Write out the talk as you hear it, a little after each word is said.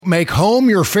Make home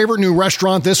your favorite new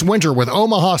restaurant this winter with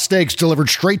Omaha Steaks delivered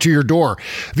straight to your door.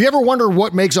 If you ever wonder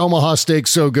what makes Omaha Steaks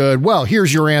so good, well,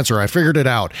 here's your answer. I figured it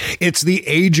out. It's the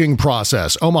aging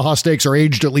process. Omaha Steaks are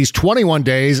aged at least 21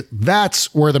 days.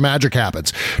 That's where the magic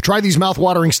happens. Try these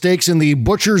mouthwatering steaks in the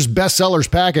Butcher's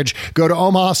Bestsellers package. Go to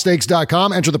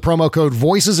omahasteaks.com, enter the promo code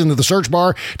VOICES into the search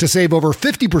bar to save over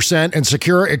 50% and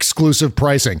secure exclusive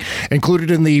pricing.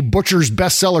 Included in the Butcher's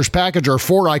Bestsellers package are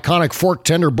 4 iconic fork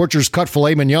tender Butcher's cut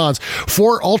filet mignons,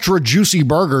 4 ultra juicy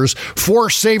burgers,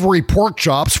 4 savory pork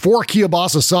chops, 4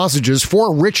 kielbasa sausages,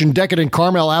 4 rich and decadent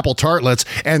caramel apple tartlets,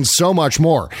 and so much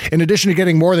more. In addition to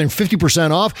getting more than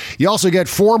 50% off, you also get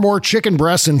 4 more chicken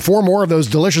breasts and 4 more of those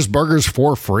delicious burgers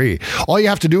for free. All you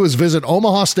have to do is visit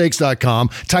omahasteaks.com,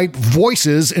 type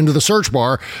VOICES into the search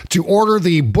bar to order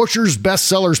the Butcher's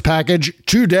Bestsellers package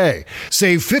today.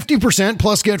 Save 50%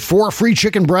 plus get 4 free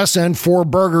chicken breasts and 4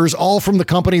 burgers, all from the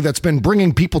company that's been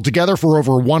bringing people together for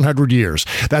over 100 years.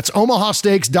 That's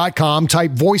omahasteaks.com.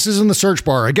 Type VOICES in the search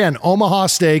bar. Again,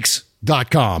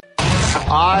 omahasteaks.com.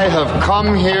 I have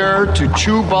come here to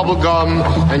chew bubblegum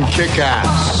and kick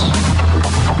ass.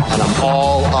 And I'm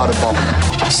all out of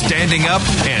bubblegum. Standing up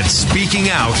and speaking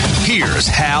out, here's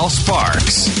Hal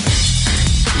Sparks.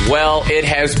 Well, it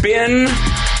has been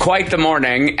quite the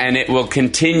morning, and it will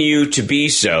continue to be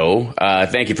so.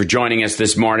 Thank you for joining us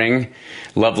this morning.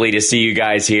 Lovely to see you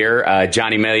guys here.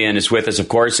 Johnny Million is with us, of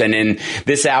course, and in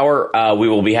this hour, we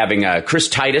will be having Chris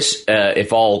Titus,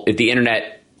 if the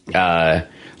internet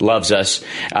loves us,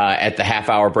 at the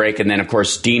half-hour break. And then, of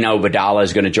course, Dino Badala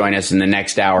is going to join us in the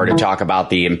next hour to talk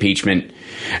about the impeachment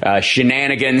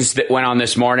shenanigans that went on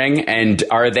this morning. And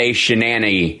are they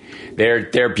shenany?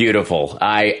 They're beautiful.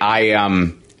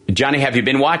 Johnny, have you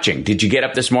been watching? Did you get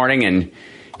up this morning and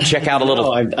check out a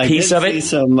little piece of it? I did see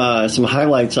some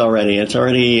highlights already. It's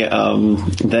already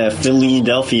the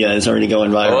Philadelphia is already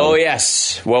going viral. Oh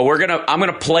yes. Well, I'm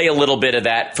gonna play a little bit of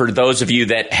that for those of you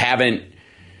that haven't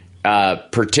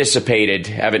participated,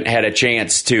 haven't had a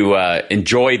chance to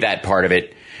enjoy that part of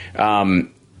it.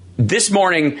 This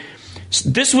morning,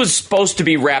 this was supposed to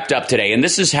be wrapped up today, and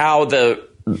this is how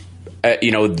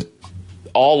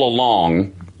all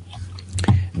along.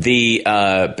 Beg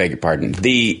your pardon.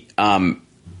 The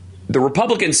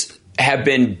Republicans have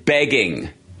been begging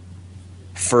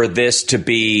for this to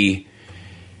be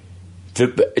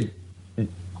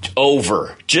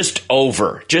over.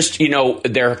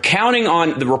 They're counting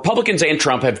on, the Republicans and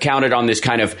Trump have counted on this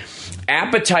kind of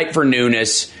appetite for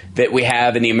newness that we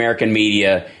have in the American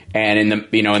media and in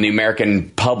the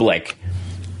American public,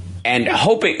 and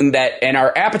hoping that, and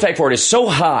our appetite for it is so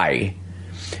high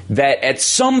that at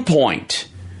some point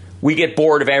we get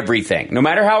bored of everything. No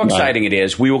matter how exciting it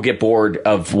is, we will get bored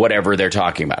of whatever they're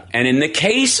talking about. And in the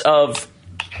case of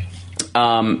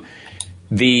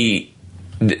the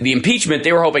impeachment,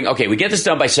 they were hoping, okay, we get this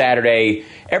done by Saturday.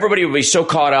 Everybody will be so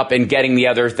caught up in getting the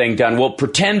other thing done. We'll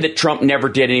pretend that Trump never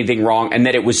did anything wrong and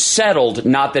that it was settled,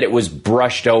 not that it was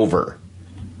brushed over.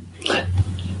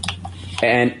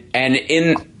 And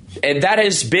that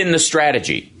has been the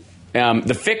strategy.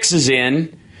 The fix is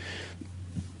in.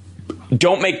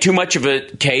 Don't make too much of a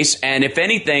case, and if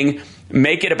anything,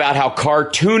 make it about how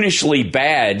cartoonishly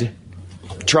bad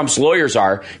Trump's lawyers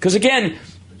are. Because again,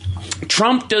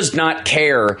 Trump does not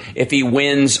care if he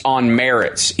wins on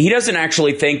merits. He doesn't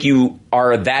actually think you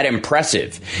are that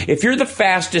impressive. If you're the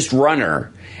fastest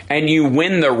runner and you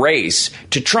win the race,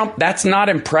 to Trump, that's not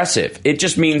impressive. It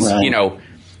just means,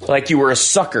 like you were a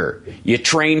sucker. You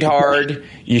trained hard,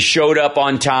 you showed up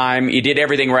on time, you did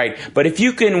everything right. But if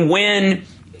you can win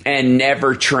and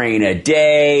never train a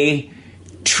day,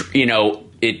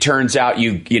 it turns out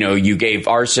you gave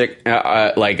flowers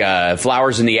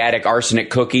in the attic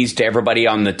arsenic cookies to everybody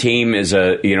on the team as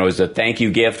a thank you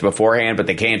gift beforehand, but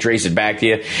they can't trace it back to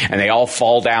you, and they all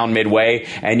fall down midway,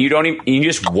 and you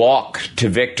just walk to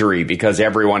victory because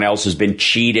everyone else has been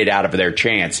cheated out of their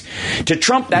chance. To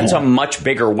Trump, that's a much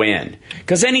bigger win,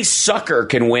 because any sucker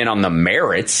can win on the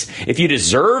merits. If you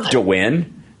deserve to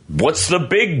win, what's the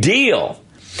big deal?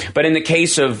 But in the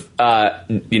case of,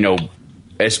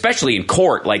 especially in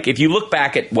court, like if you look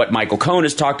back at what Michael Cohen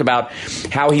has talked about,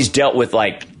 how he's dealt with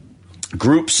like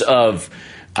groups of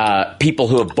people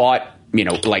who have bought,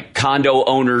 like condo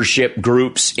ownership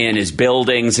groups in his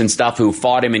buildings and stuff who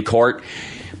fought him in court.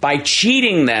 By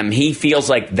cheating them, he feels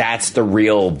like that's the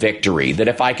real victory. That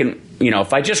if I can,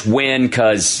 if I just win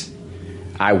because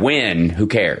I win, who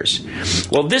cares?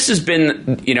 Well, this has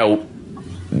been,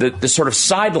 the sort of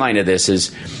sideline of this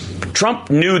is Trump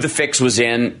knew the fix was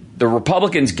in. The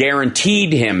Republicans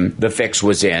guaranteed him the fix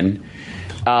was in.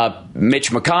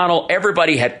 Mitch McConnell,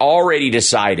 everybody had already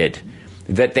decided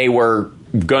that they were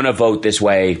going to vote this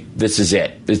way. This is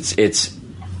it.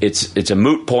 It's a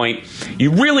moot point.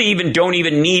 You really don't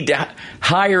even need to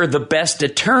hire the best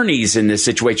attorneys in this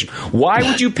situation. Why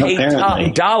would you pay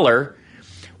top dollar?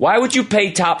 Why would you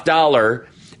pay top dollar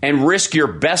and risk your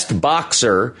best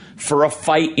boxer for a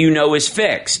fight you know is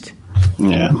fixed?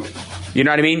 Yeah. You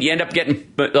know what I mean? You end up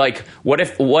getting like, what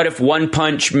if One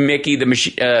Punch Mickey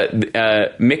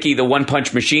the One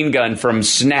Punch machine gun from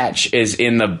Snatch is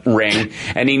in the ring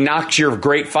and he knocks your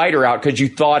great fighter out because you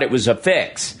thought it was a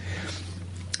fix?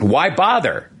 Why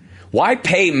bother? Why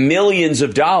pay millions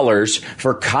of dollars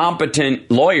for competent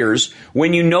lawyers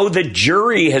when you know the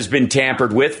jury has been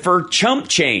tampered with for chump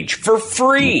change for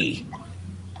free?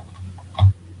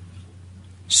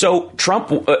 So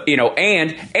Trump,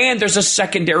 and there's a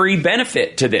secondary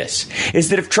benefit to this, is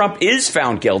that if Trump is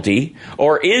found guilty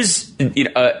or is,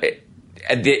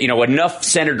 enough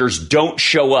senators don't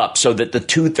show up so that the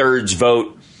 2/3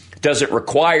 vote doesn't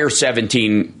require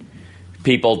 17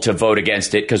 people to vote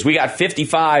against it, because we got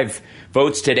 55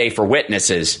 votes today for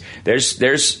witnesses.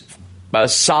 There's a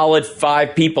solid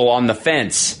 5 people on the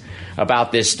fence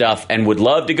about this stuff and would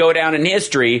love to go down in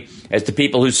history as the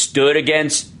people who stood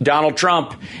against Donald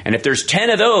Trump. And if there's 10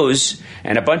 of those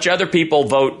and a bunch of other people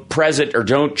vote present or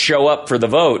don't show up for the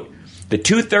vote, the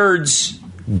 2/3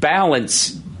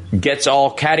 balance gets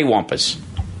all cattywampus.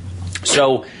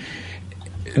 So,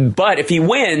 but if he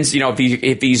wins,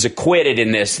 if he's acquitted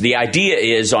in this, the idea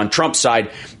is on Trump's side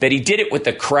that he did it with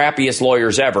the crappiest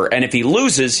lawyers ever. And if he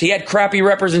loses, he had crappy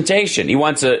representation. He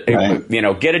wants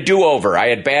get a do-over. I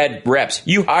had bad reps.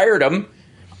 You hired him.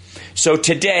 So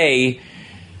today,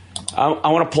 I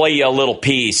want to play you a little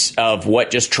piece of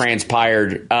what just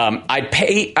transpired. I'd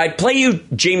play you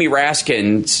Jamie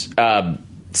Raskin's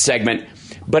segment,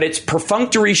 but it's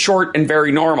perfunctory, short, and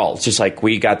very normal. It's just like,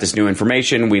 we got this new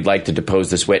information. We'd like to depose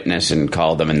this witness and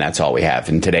call them, and that's all we have.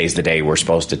 And today's the day we're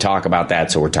supposed to talk about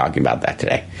that, so we're talking about that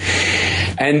today.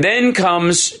 And then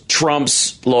comes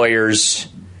Trump's lawyers,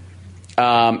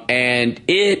 and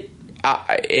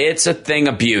it's a thing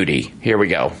of beauty. Here we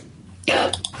go.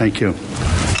 Thank you.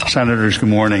 Senators, good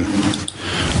morning.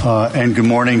 And good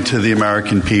morning to the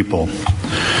American people.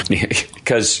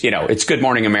 Because, it's Good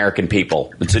Morning American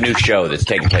People. It's a new show that's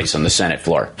taking place on the Senate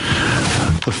floor.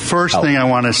 The first thing I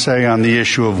want to say on the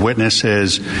issue of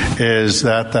witnesses is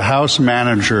that the House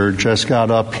manager just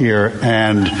got up here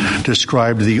and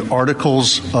described the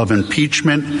articles of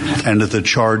impeachment and the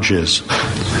charges.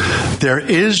 There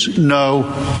is no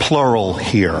plural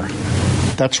here.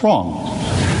 That's wrong.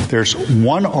 There's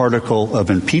one article of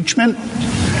impeachment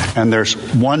and there's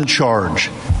one charge,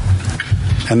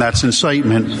 and that's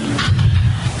incitement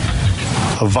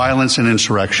of violence and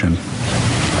insurrection.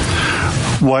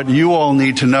 What you all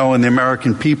need to know and the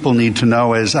American people need to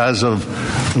know is, as of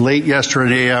late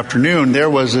yesterday afternoon, there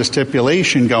was a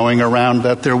stipulation going around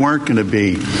that there weren't going to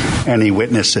be any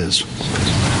witnesses.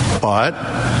 But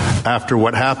after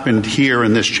what happened here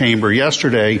in this chamber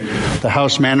yesterday, the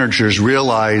House managers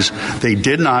realized they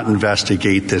did not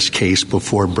investigate this case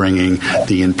before bringing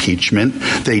the impeachment.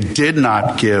 They did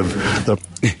not give the...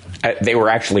 They were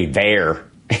actually there.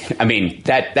 I mean,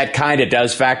 that kind of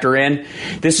does factor in.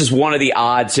 This is one of the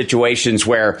odd situations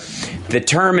where the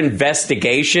term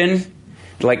investigation,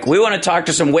 like, we want to talk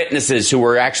to some witnesses who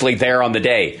were actually there on the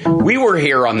day. We were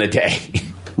here on the day.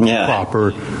 Yeah.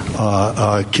 Proper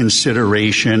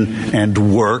consideration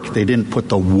and work. They didn't put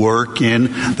the work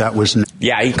in. That was...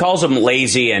 Yeah, he calls them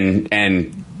lazy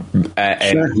and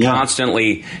Sure, yeah.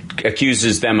 constantly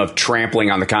accuses them of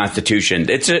trampling on the Constitution.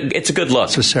 It's a good look.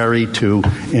 Necessary to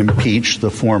impeach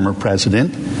the former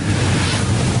president.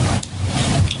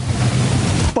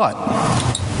 But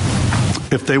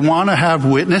if they want to have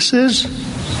witnesses,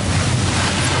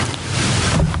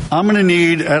 I'm going to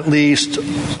need at least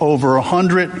over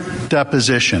 100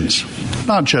 depositions,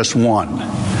 not just one.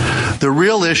 The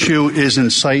real issue is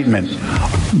incitement.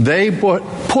 They put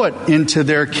into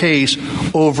their case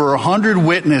over 100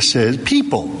 witnesses,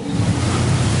 people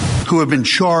who have been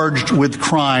charged with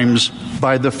crimes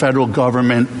by the federal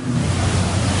government.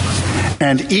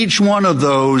 And each one of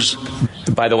those...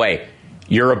 By the way,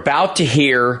 you're about to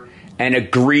hear an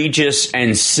egregious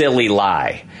and silly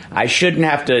lie. I shouldn't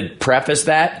have to preface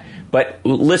that, but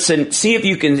listen, see if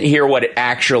you can hear what it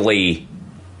actually...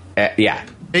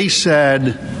 They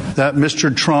said that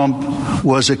Mr. Trump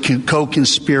was a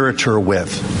co-conspirator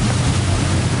with.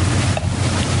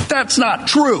 That's not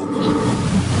true.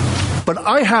 But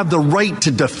I have the right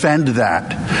to defend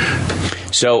that.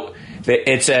 So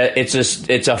it's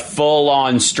a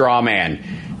full-on straw man.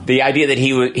 The idea that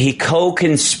he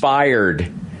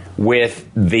co-conspired with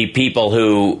the people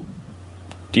who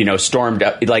stormed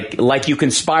up, like you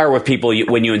conspire with people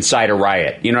when you incite a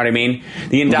riot. You know what I mean?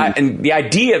 And the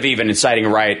idea of even inciting a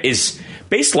riot is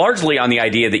based largely on the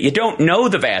idea that you don't know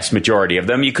the vast majority of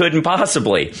them. You couldn't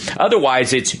possibly.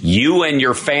 Otherwise, it's you and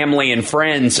your family and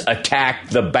friends attack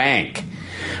the bank,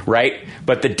 right?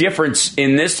 But the difference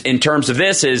in terms of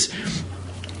this is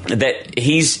that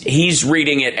he's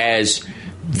reading it as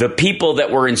the people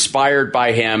that were inspired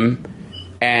by him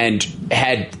and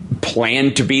had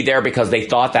planned to be there because they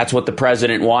thought that's what the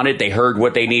president wanted. They heard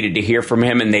what they needed to hear from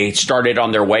him, and they started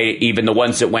on their way. Even the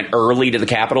ones that went early to the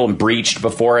Capitol and breached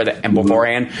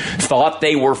beforehand thought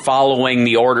they were following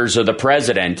the orders of the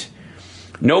president.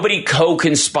 Nobody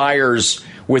co-conspires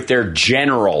with their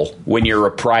general when you're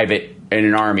a private in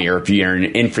an army or if you're an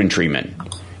infantryman.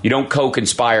 You don't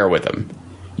co-conspire with them.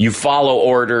 You follow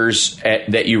orders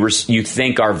that you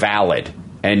think are valid,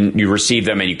 and you receive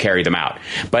them and you carry them out.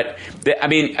 But,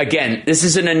 again, this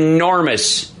is an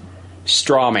enormous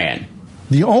straw man.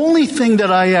 The only thing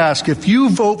that I ask, if you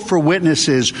vote for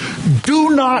witnesses, do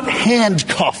not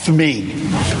handcuff me.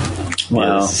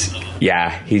 Wow.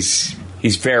 Yeah, he's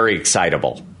very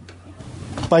excitable.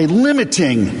 By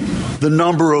limiting the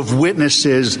number of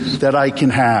witnesses that I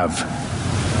can have.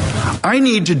 I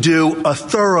need to do a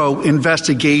thorough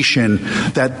investigation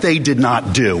that they did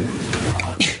not do.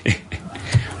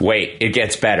 Wait, it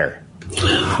gets better.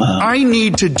 I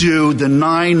need to do the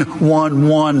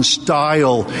 911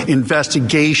 style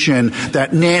investigation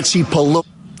that Nancy Pelosi.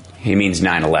 He means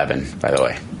 9/11, by the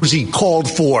way. Was he called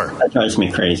for? That drives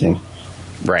me crazy.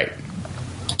 Right.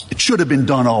 It should have been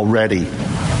done already.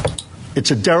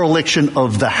 It's a dereliction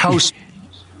of the House.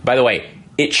 By the way,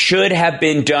 it should have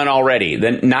been done already.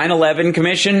 The 9/11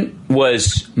 Commission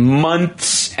was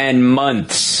months and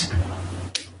months,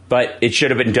 but it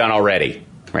should have been done already.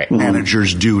 Right.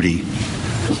 Manager's duty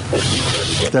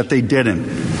that they didn't.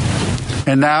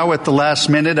 And now at the last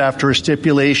minute, after a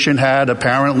stipulation had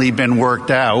apparently been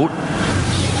worked out,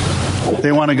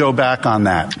 they want to go back on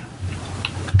that.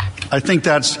 I think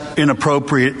that's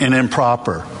inappropriate and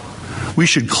improper. We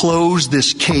should close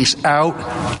this case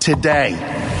out today.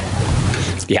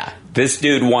 Yeah. This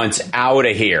dude wants out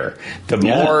of here. The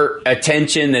more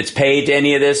attention that's paid to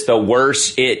any of this, the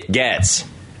worse it gets.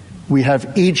 We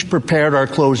have each prepared our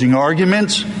closing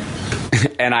arguments.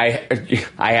 And I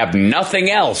have nothing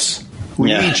else. I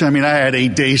had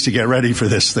 8 days to get ready for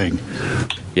this thing.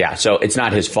 Yeah, so it's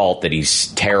not his fault that he's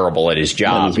terrible at his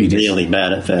job. He's really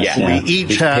bad at this. Yeah. We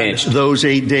each had those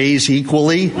 8 days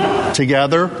equally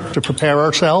together to prepare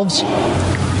ourselves.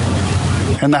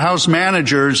 And the House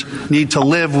managers need to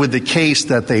live with the case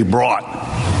that they brought.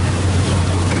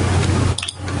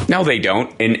 No, they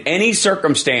don't. In any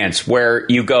circumstance where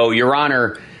you go, Your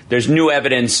Honor, there's new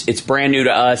evidence, it's brand new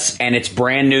to us, and it's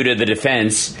brand new to the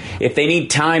defense. If they need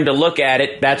time to look at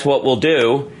it, that's what we'll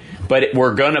do. But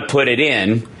we're going to put it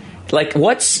in. Like,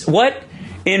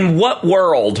 in what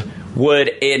world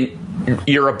would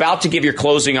you're about to give your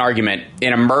closing argument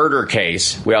in a murder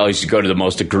case. We always go to the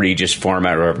most egregious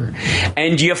format ever.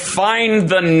 And you find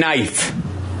the knife.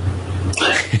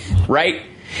 Right?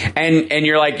 And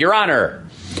you're like, Your Honor,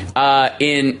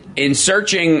 in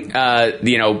searching,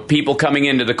 people coming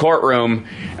into the courtroom,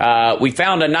 we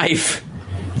found a knife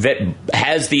that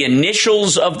has the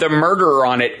initials of the murderer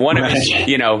on it. One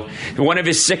of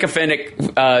his sycophantic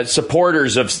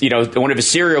supporters of, one of his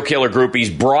serial killer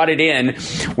groupies brought it in.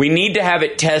 We need to have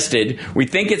it tested. We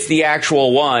think it's the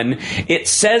actual one. It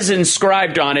says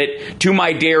inscribed on it, "To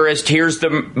my dearest, here's the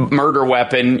murder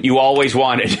weapon you always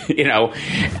wanted."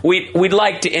 We'd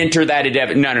like to enter that into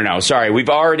evidence. No. Sorry,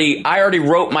 I already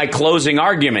wrote my closing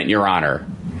argument, Your Honor.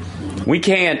 We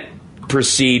can't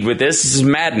proceed with this. This is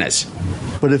madness.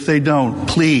 But if they don't,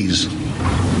 please,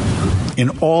 in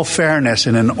all fairness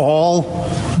and in all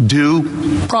due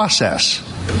process.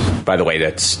 By the way,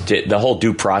 that's the whole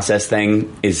due process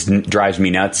thing drives me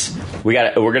nuts.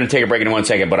 We're going to take a break in 1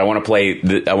 second, but I want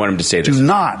him to say this. Do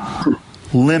not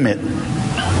limit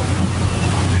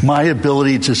my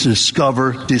ability to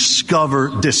discover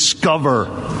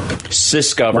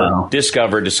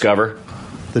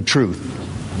the truth.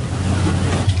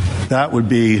 That would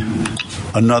be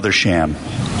another sham.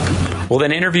 Well,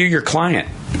 then interview your client.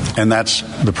 And that's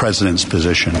the president's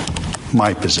position,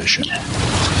 my position.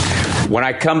 When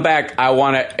I come back, I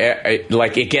want to,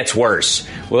 it gets worse.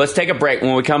 Well, let's take a break.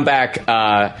 When we come back,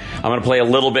 I'm going to play a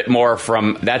little bit more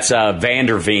from, that's Van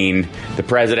der Veen, the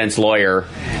president's lawyer,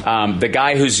 the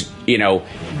guy who's,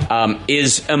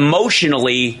 is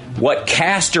emotionally what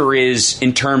Castor is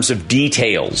in terms of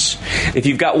details. If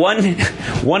you've got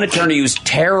one attorney who's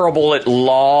terrible at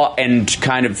law and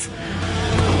kind of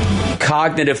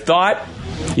cognitive thought,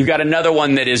 You've got another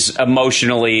one that is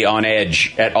emotionally on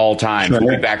edge at all times. Sure.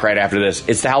 We'll be back right after this.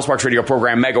 It's the Hal Sparks Radio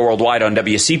program, Mega Worldwide on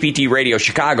WCPT Radio,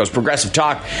 Chicago's Progressive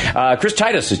Talk. Chris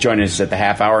Titus is joining us at the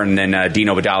half hour, and then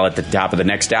Dino Vidal at the top of the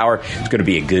next hour. It's going to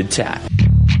be a good time.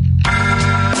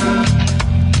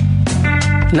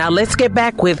 Now let's get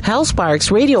back with Hal Sparks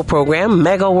Radio program,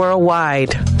 Mega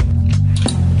Worldwide.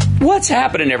 What's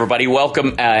happening, everybody?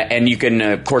 Welcome. And you can,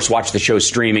 of course, watch the show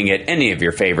streaming at any of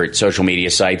your favorite social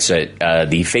media sites. The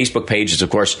Facebook page is, of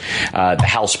course, the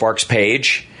Hal Sparks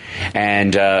page.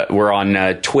 And we're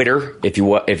on Twitter if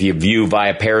you view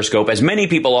via Periscope, as many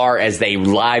people are, as they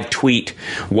live tweet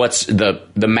what's the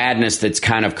madness that's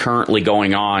kind of currently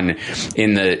going on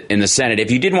in the Senate.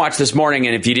 If you didn't watch this morning,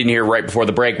 and if you didn't hear right before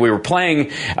the break, we were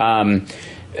playing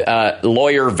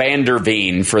lawyer Van der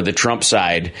Veen for the Trump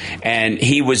side, and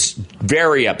he was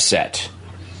very upset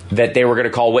that they were going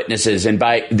to call witnesses, and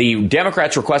by the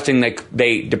Democrats requesting that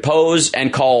they depose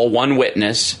and call one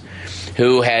witness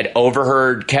who had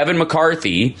overheard Kevin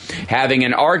McCarthy having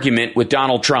an argument with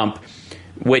Donald Trump,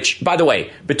 which, by the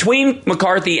way, between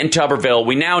McCarthy and Tuberville,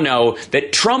 we now know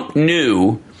that Trump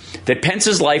knew that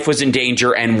Pence's life was in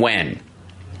danger and when,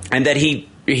 and that he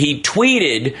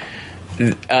tweeted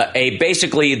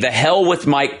basically the hell with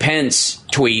Mike Pence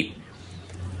tweet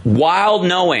while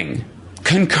knowing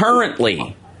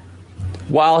concurrently,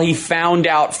 while he found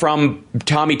out from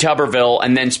Tommy Tuberville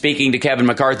and then speaking to Kevin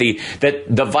McCarthy,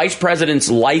 that the vice president's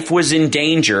life was in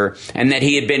danger and that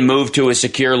he had been moved to a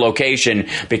secure location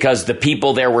because the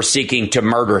people there were seeking to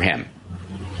murder him.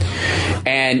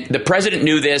 And the president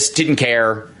knew this, didn't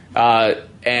care,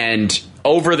 and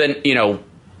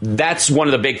that's one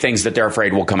of the big things that they're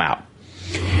afraid will come out.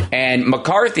 And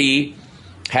McCarthy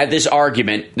had this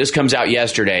argument, this comes out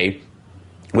yesterday,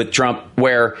 with Trump,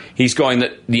 where he's going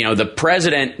that, the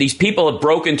president, these people have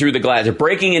broken through the glass. They're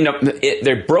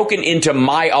broken into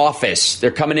my office.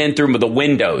 They're coming in through the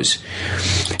windows.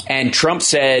 And Trump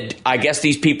said, I guess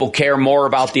these people care more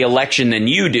about the election than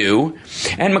you do.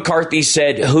 And McCarthy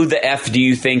said, who the F do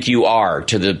you think you are,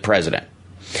 to the president?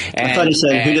 I thought he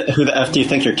said, who the F do you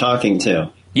think you're talking to?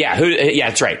 Yeah,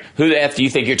 that's right. Who the F do you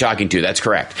think you're talking to? That's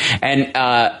correct. And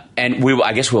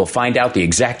I guess we'll find out the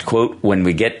exact quote when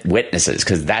we get witnesses,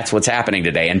 because that's what's happening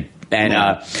today. And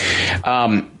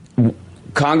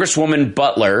Congresswoman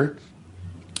Butler,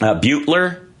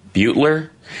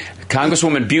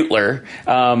 Congresswoman Butler,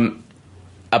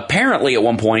 apparently at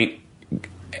one point,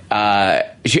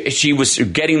 she was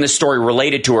getting this story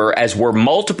related to her, as were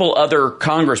multiple other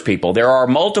Congress people. There are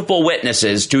multiple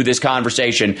witnesses to this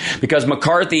conversation because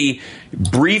McCarthy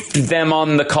briefed them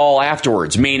on the call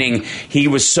afterwards, meaning he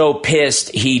was so pissed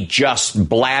he just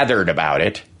blathered about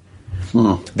it.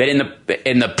 That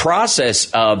in the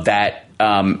process of that,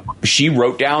 she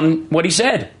wrote down what he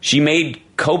said. She made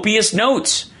copious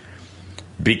notes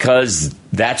because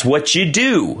that's what you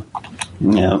do.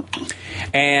 Yeah.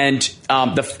 And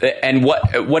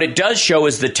what it does show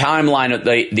is the timeline of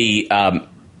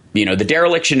the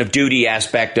dereliction of duty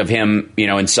aspect of him,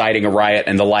 inciting a riot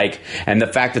and the like, and the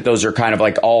fact that those are kind of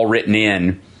like all written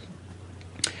in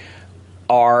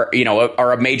are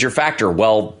a major factor.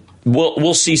 Well,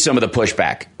 we'll see some of the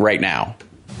pushback right now.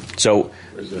 So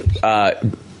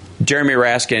Jeremy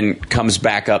Raskin comes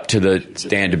back up to the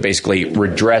stand to basically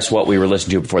redress what we were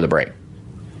listening to before the break.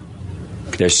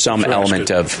 There's some element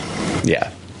of,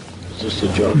 yeah. Just a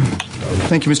joke.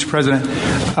 Thank you, Mr. President.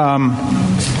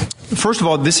 First of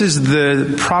all, this is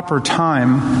the proper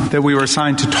time that we were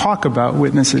assigned to talk about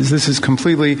witnesses. This is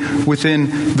completely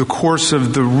within the course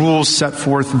of the rules set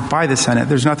forth by the Senate.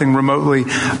 There's nothing remotely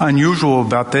unusual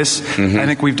about this. Mm-hmm. I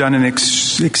think we've done an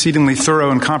exceedingly thorough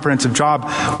and comprehensive job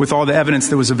with all the evidence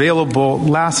that was available.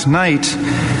 Last night,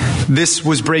 this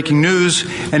was breaking news,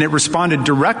 and it responded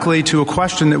directly to a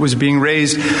question that was being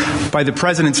raised by the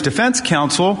President's Defense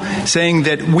Counsel, saying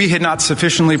that we had not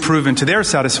sufficiently proven to their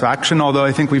satisfaction, although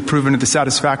I think we've proven to the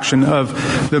satisfaction of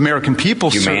the American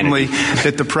people, certainly,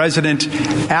 that the President,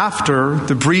 after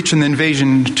the breach and the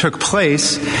invasion took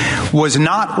place, was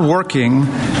not working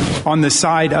on the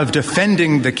side of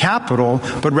defending the Capitol,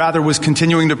 but rather was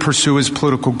continuing to pursue his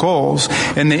political goals.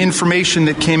 And the information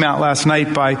that came out last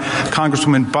night by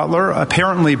Congresswoman Butler,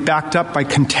 apparently backed up by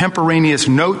contemporaneous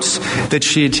notes that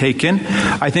she had taken,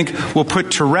 I think will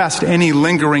put to rest any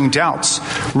lingering doubts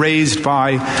raised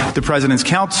by the President's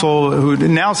counsel, who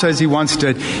now says he wants to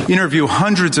interview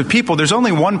hundreds of people. There's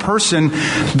only one person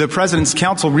the President's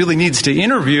counsel really needs to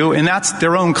interview, and that's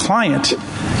their own client.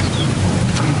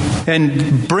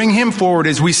 And bring him forward,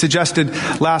 as we suggested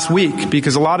last week,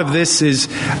 because a lot of this is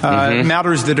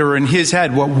matters that are in his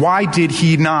head. Well, why did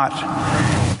he not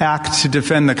act to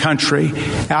defend the country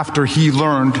after he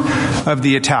learned of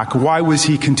the attack? Why was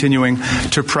he continuing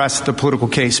to press the political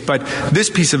case? But this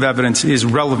piece of evidence is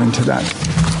relevant to that.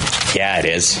 Yeah, it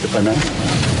is.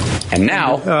 And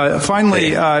now,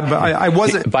 finally, I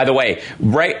wasn't. By the way,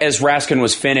 right as Raskin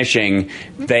was finishing,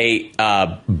 they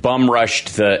bum rushed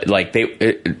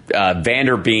Van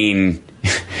der Been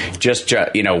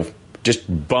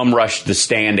just bum rushed the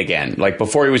stand again, like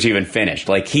before he was even finished.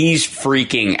 Like, he's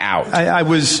freaking out. I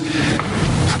was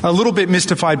a little bit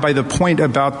mystified by the point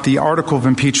about the article of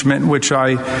impeachment, which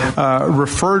I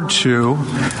referred to.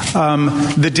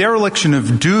 The dereliction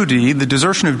of duty, the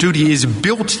desertion of duty, is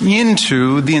built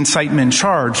into the incitement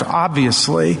charge,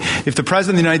 obviously. If the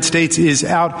President of the United States is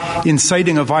out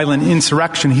inciting a violent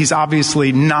insurrection, he's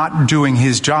obviously not doing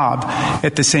his job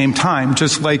at the same time.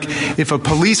 Just like if a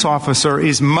police officer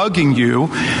is mugging you,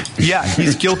 yeah,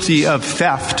 he's guilty of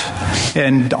theft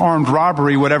and armed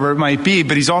robbery, whatever it might be,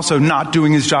 but he's also not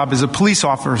doing his job as a police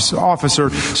officer,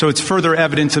 so it's further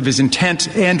evidence of his intent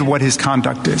and what his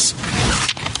conduct is.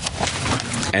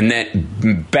 And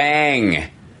then, bang,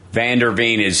 Van der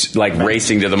Been is like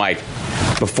racing to the mic.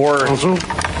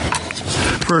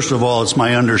 First of all, it's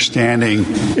my understanding,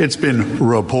 it's been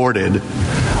reported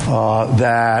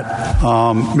that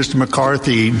Mr.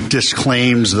 McCarthy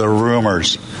disclaims the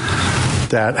rumors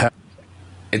that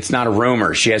It's not a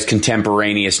rumor. She has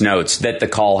contemporaneous notes that the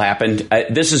call happened.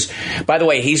 This is, by the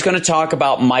way, he's going to talk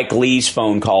about Mike Lee's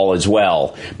phone call as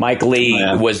well. Mike Lee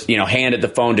was, handed the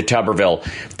phone to Tuberville.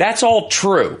 That's all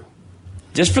true.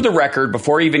 Just for the record,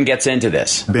 before he even gets into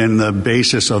this. Been the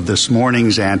basis of this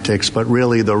morning's antics, but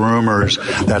really the rumors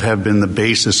that have been the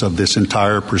basis of this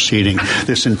entire proceeding.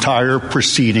 This entire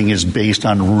proceeding is based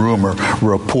on rumor,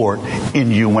 report,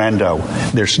 innuendo.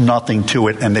 There's nothing to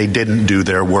it, and they didn't do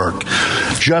their work.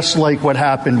 Just like what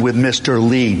happened with Mr.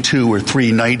 Lee 2 or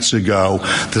 3 nights ago,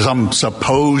 some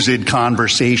supposed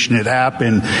conversation had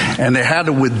happened, and they had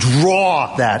to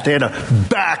withdraw that. They had to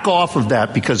back off of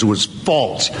that because it was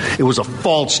false. It was a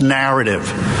false narrative.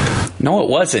 No, it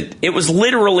wasn't. It was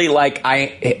literally like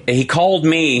he called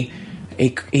me.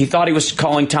 He thought he was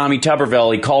calling Tommy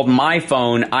Tuberville. He called my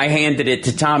phone. I handed it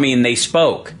to Tommy, and they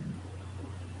spoke.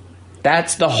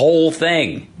 That's the whole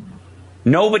thing.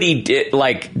 Nobody did,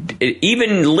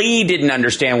 even Lee didn't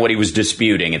understand what he was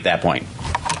disputing at that point.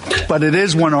 But it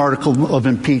is one article of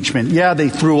impeachment. Yeah, they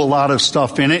threw a lot of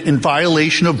stuff in it in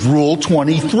violation of Rule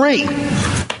 23.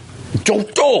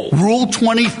 Rule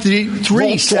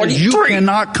 23 says you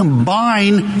cannot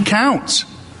combine counts.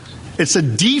 It's a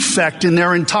defect in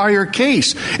their entire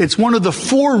case. It's one of the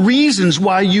 4 reasons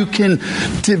why you can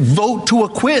vote to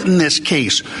acquit in this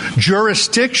case.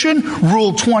 Jurisdiction,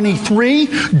 Rule 23.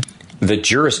 The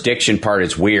jurisdiction part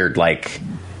is weird. Like,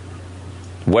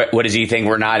 what does he think?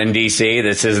 We're not in D.C.?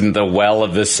 This isn't the well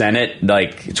of the Senate?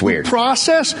 Like, it's weird.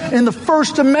 Process and the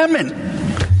First Amendment.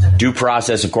 Due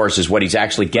process, of course, is what he's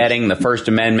actually getting. The First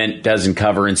Amendment doesn't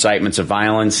cover incitements of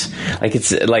violence. Like,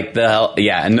 it's like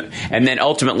and then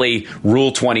ultimately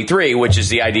Rule 23, which is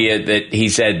the idea that he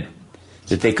said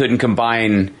that they couldn't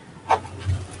combine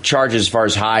charges as far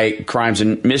as high crimes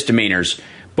and misdemeanors.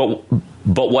 But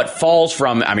what falls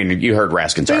from, I mean, you heard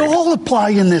Raskin's argument. They all apply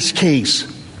in this case.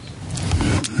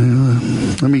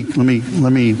 Let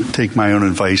me take my own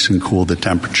advice and cool the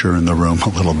temperature in the room a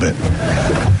little bit.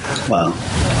 Wow.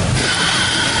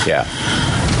 Yeah.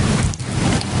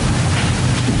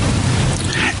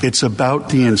 It's about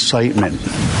the incitement.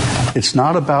 It's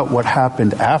not about what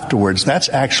happened afterwards. That's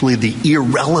actually the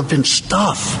irrelevant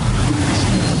stuff.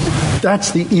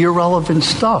 That's the irrelevant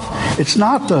stuff. It's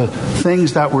not the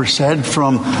things that were said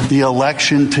from the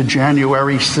election to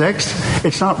January 6th.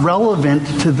 It's not relevant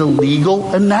to the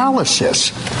legal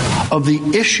analysis of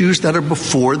the issues that are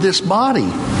before this body.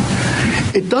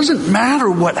 It doesn't matter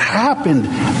what happened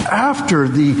after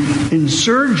the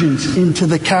insurgents into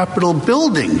the Capitol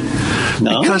building,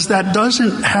 because that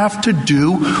doesn't have to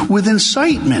do with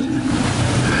incitement.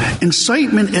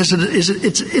 Incitement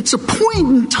it's a point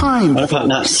in time. What about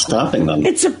not stopping them?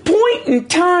 It's a point in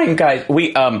time, guys.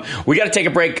 We got to take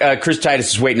a break. Chris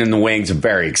Titus is waiting in the wings. I'm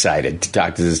very excited to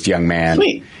talk to this young man.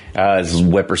 Sweet. This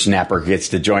whippersnapper gets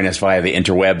to join us via the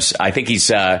interwebs. I think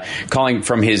he's calling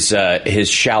from his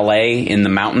chalet in the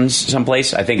mountains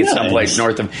someplace. I think it's someplace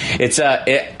north of.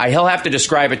 He'll have to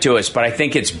describe it to us, but I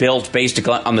think it's built based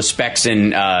on the specs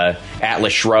in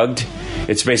Atlas Shrugged.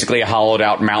 It's basically a hollowed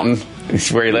out mountain.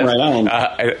 It's where he lives. Right on.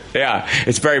 Yeah,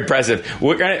 it's very impressive.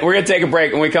 We're gonna take a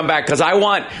break when we come back because I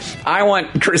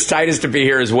want Chris Titus to be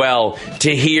here as well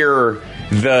to hear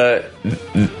the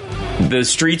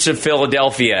streets of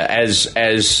Philadelphia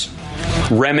as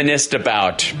reminisced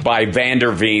about by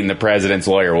Vander Veen, the president's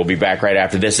lawyer. We'll be back right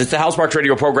after this. It's the Hal Sparks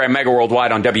Radio program, Mega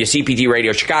Worldwide on WCPT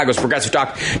Radio, Chicago's Progressive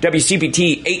Talk,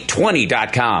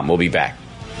 WCPT820.com. We'll be back.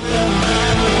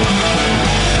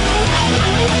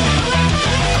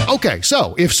 Okay,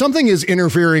 so if something is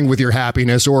interfering with your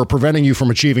happiness or preventing you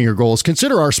from achieving your goals,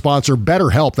 consider our sponsor,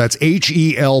 BetterHelp. That's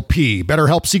H-E-L-P.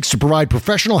 BetterHelp seeks to provide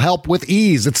professional help with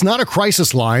ease. It's not a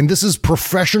crisis line. This is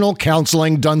professional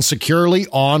counseling done securely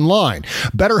online.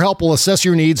 BetterHelp will assess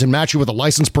your needs and match you with a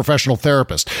licensed professional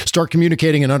therapist. Start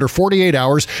communicating in under 48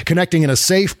 hours, connecting in a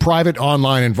safe, private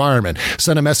online environment.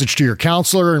 Send a message to your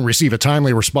counselor and receive a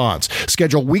timely response.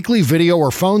 Schedule weekly video or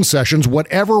phone sessions,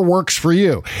 whatever works for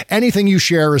you. Anything you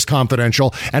share is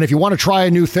confidential, and if you want to try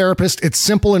a new therapist, it's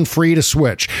simple and free to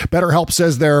switch. BetterHelp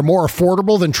says they're more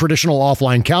affordable than traditional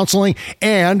offline counseling,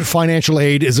 and financial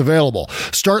aid is available.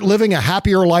 Start living a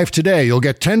happier life today. You'll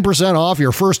get 10% off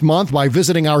your first month by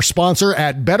visiting our sponsor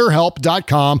at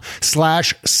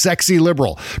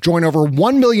BetterHelp.com/sexyliberal. Join over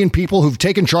 1 million people who've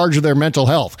taken charge of their mental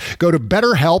health. Go to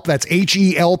BetterHelp, that's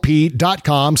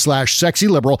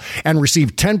HELP.com/sexyliberal, and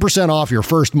receive 10% off your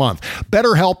first month.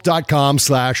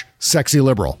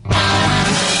 BetterHelp.com/sexyliberal.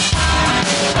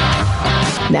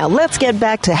 Now let's get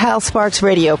back to Hal Sparks'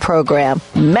 radio program,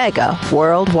 Mega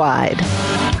Worldwide.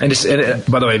 And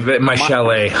by the way, my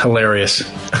chalet, hilarious.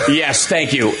 Yes,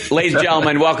 thank you. Ladies and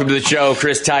gentlemen, welcome to the show.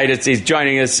 Chris Titus, he's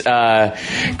joining us.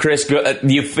 Chris,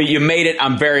 you made it.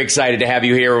 I'm very excited to have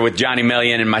you here with Johnny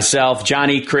Million and myself.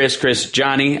 Johnny, Chris,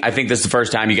 Johnny. I think this is the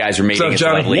first time you guys are meeting. What's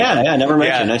up, Johnny? Yeah, never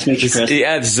mentioned. Nice to meet you, Chris.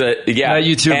 Yeah,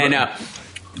 you too. And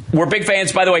we're big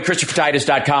fans, by the way,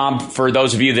 ChristopherTitus.com for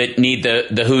those of you that need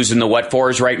the who's and the what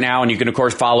fors right now. And you can, of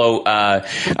course, follow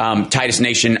Titus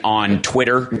Nation on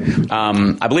Twitter.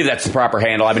 I believe that's the proper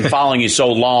handle. I've been following you so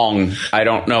long. I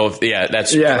don't know if,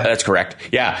 that's correct.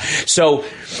 Yeah. So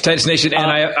Titus Nation. And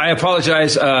I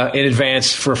apologize in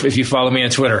advance for if you follow me on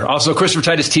Twitter. Also, Christopher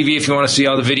Titus TV if you want to see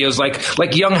all the videos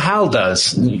like young Hal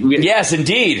does. Yes,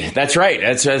 indeed. That's right.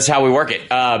 That's how we work it.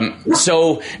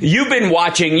 So you've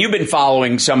been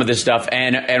following some of this stuff,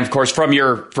 and of course from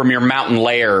your mountain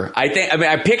lair.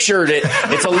 I pictured it.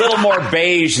 It's a little more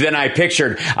beige than I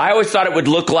pictured. I always thought it would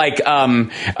look like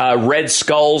Red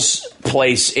Skull's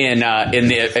place in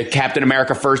the Captain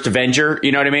America: First Avenger.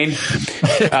 You know what I mean?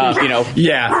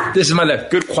 Yeah. This is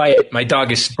good quiet. My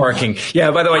dog is barking. Yeah.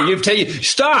 By the way,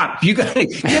 stop. You got to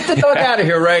get the dog out of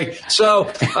here, Ray.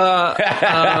 So no.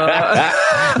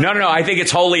 I think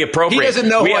it's wholly appropriate. He doesn't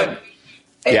know what.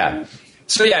 Yeah.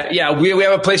 So, we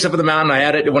have a place up in the mountain. I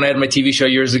had it when I had my TV show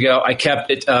years ago. I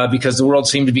kept it because the world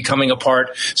seemed to be coming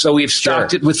apart. So we've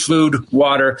stocked it with food,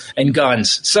 water, and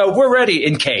guns. So we're ready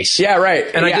in case. Yeah, right.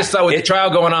 And I just thought with the trial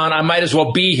going on, I might as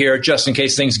well be here just in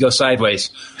case things go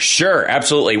sideways. Sure,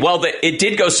 absolutely. Well, it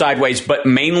did go sideways, but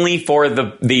mainly for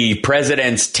the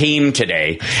president's team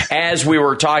today. As we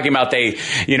were talking about, the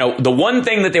one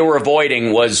thing that they were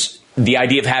avoiding was the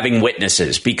idea of having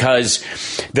witnesses, because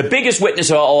the biggest witness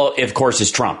of all, of course,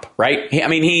 is Trump, right?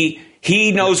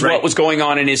 He knows what was going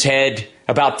on in his head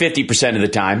about 50% of the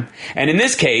time. And in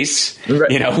this case,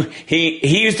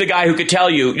 he's the guy who could tell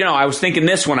you, I was thinking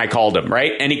this when I called him,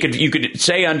 right? And you could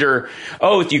say under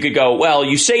oath, you could go, well,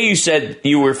 you said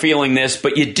you were feeling this,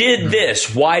 but you did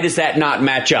this. Why does that not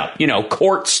match up?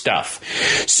 Court stuff.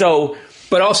 So,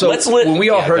 but also, when we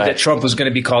all heard that Trump was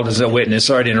going to be called as a witness,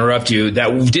 sorry to interrupt you,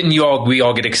 we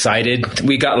all get excited?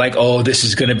 We got like, oh, this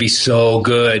is going to be so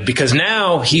good, because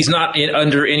now he's not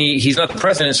he's not the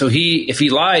president. So if he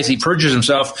lies, he perjures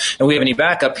himself, and we have any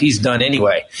backup, he's done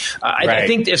anyway. I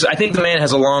think the man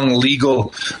has a long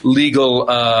legal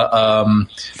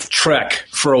trek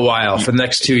for a while, for the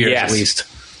next 2 years at least.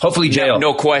 Hopefully jail.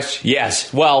 No question.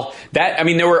 Yes. Well,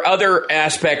 there were other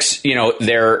aspects.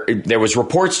 There was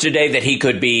reports today that he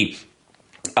could be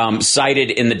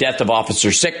cited in the death of Officer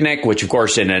Sicknick, which, of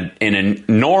course, in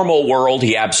a normal world,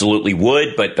 he absolutely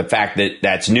would. But the fact that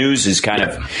that's news is kind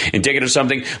of indicative of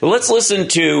something. But let's listen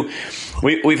to.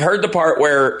 We've heard the part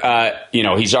where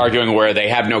he's arguing where they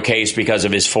have no case because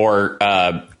of his 4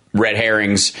 red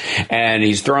herrings, and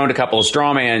he's thrown a couple of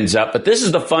straw mans up. But this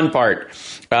is the fun part.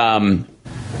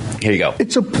 Here you go.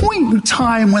 It's a point in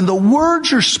time when the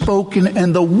words are spoken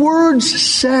and the words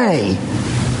say,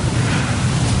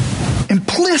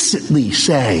 implicitly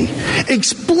say,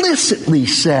 explicitly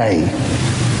say.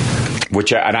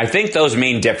 And I think those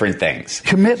mean different things.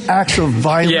 Commit acts of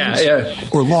violence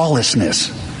or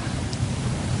lawlessness.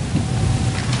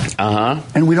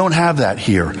 And we don't have that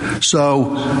here.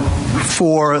 So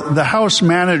for the House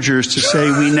managers to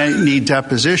say we need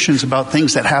depositions about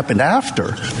things that happened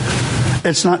after,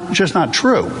 it's not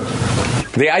true.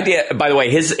 The idea, by the way,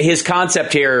 his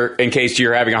concept here, in case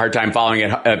you're having a hard time following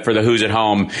it for the Who's at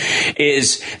Home,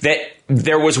 is that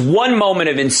there was one moment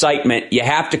of incitement. You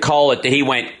have to call it that he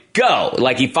went, go,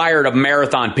 like he fired a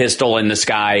marathon pistol in the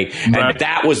sky, and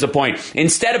that was the point.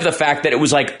 Instead of the fact that it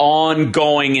was like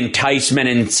ongoing enticement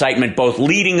and incitement, both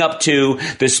leading up to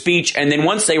the speech, and then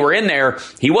once they were in there,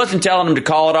 he wasn't telling them to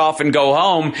call it off and go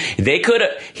home. They could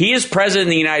have, he as president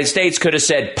of the United States could have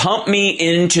said, pump me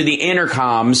into the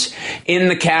intercoms in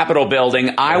the Capitol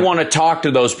building. I want to talk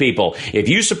to those people. If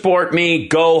you support me,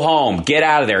 go home, get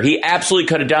out of there. He absolutely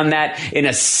could have done that in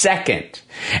a second.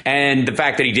 And the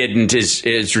fact that he didn't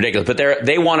is ridiculous. But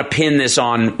they want to pin this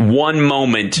on one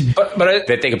moment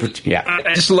that they could. Yeah,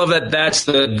 I just love that. That's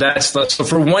the so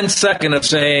for 1 second of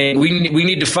saying we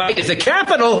need to fight at the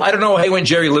Capitol. I don't know. Hey, when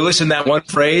Jerry Lewis in that one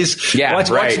phrase. Yeah,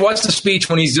 watch the speech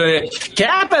when he's doing it.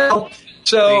 Capitol.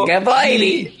 So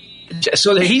the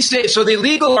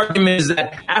legal argument is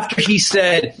that after he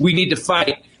said we need to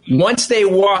fight, once they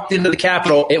walked into the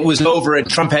Capitol, it was over and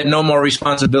Trump had no more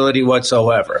responsibility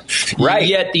whatsoever. Right.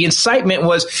 Yet the incitement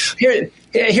was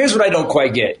here's what I don't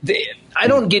quite get. I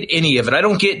don't get any of it. I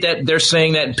don't get that they're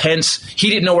saying that he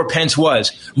didn't know where Pence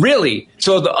was. Really?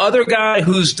 So the other guy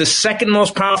who's the second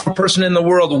most powerful person in the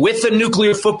world with a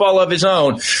nuclear football of his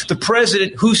own, the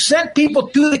president who sent people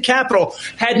to the Capitol,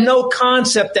 had no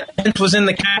concept that Pence was in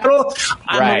the Capitol.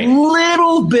 I'm a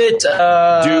little bit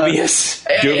dubious.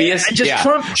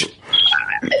 Trump.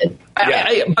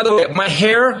 By the way, my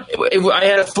hair, I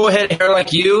had a full head of hair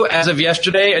like you as of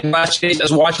yesterday. And last days I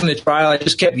was watching the trial. I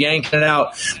just kept yanking it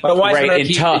out. My wife and my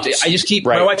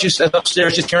wife just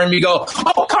upstairs just hearing me go,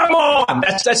 oh, come on.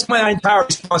 That's my entire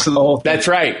response to the whole thing. That's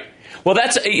right. Well,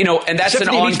 that's, and that's an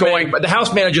ongoing. But the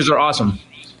House managers are awesome.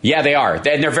 Yeah, they are.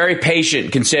 And they're very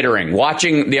patient considering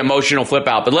watching the emotional flip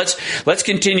out. But let's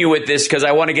continue with this because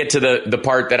I want to get to the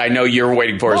part that I know you're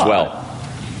waiting for as well.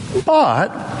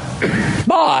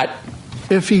 But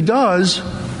if he does,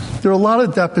 there are a lot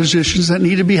of depositions that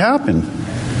need to be happening.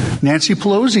 Nancy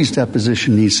Pelosi's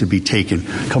deposition needs to be taken.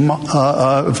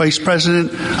 Vice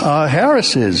President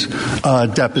Harris's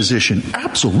deposition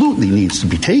absolutely needs to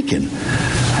be taken.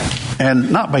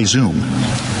 And not by Zoom.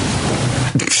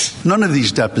 None of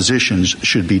these depositions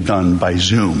should be done by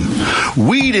Zoom.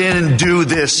 We didn't do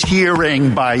this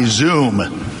hearing by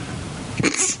Zoom.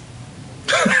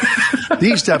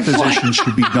 These depositions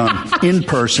should be done in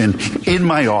person, in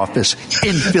my office,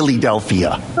 in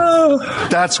Philadelphia.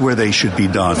 That's where they should be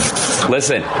done.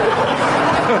 Listen.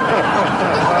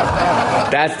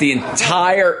 That's the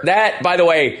entire... By the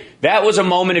way, that was a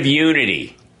moment of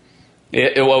unity.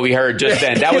 What we heard just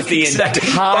then. That was the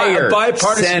entire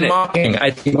bipartisan Senate. Mocking.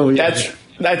 I think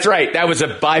That's right. That was a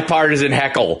bipartisan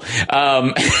heckle.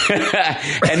 And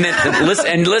then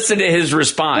listen to his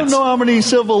response. I don't know how many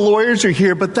civil lawyers are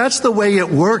here, but that's the way it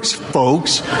works,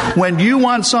 folks. When you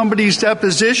want somebody's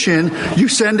deposition, you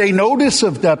send a notice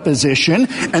of deposition,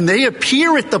 and they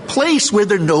appear at the place where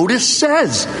the notice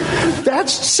says.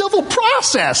 That's civil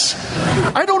process.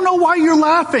 I don't know why you're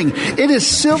laughing. It is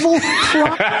civil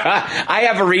process. I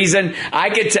have a reason. I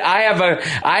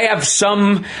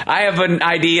have an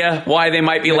idea why they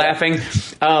might be laughing.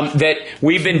 That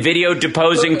we've been video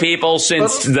deposing people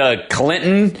since the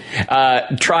Clinton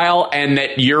trial, and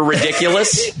that you're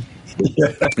ridiculous.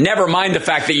 Never mind the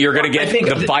fact that you're going to get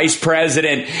the vice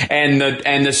president and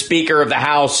the Speaker of the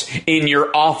House in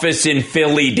your office in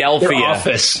Philadelphia. Your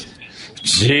office.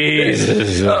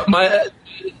 Jesus.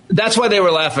 That's why they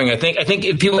were laughing. I think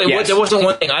if people. There wasn't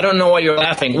one thing. I don't know why you're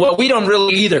laughing. Well, we don't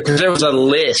really either because there was a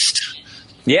list.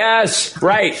 Yes,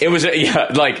 right. It was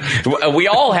we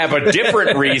all have a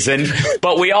different reason,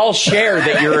 but we all share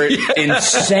that you're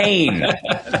insane.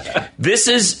 This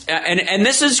is and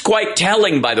this is quite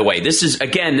telling, by the way. This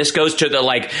goes to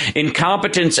the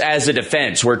incompetence as a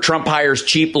defense, where Trump hires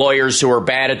cheap lawyers who are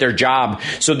bad at their job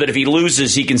so that if he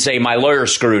loses, he can say my lawyer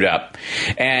screwed up.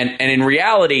 And in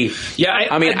reality, go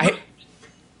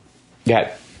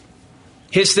ahead.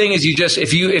 His thing is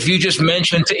if you just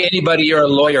mention to anybody you're a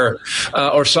lawyer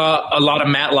or saw a lot of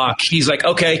Matlock, he's like,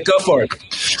 okay, go for it.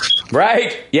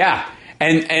 Right. Yeah.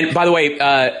 And by the way,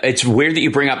 it's weird that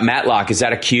you bring up Matlock. Is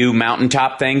that a Q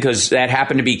mountaintop thing? Because that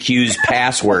happened to be Q's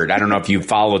password. I don't know if you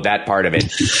followed that part of it.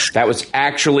 That was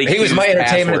actually He was my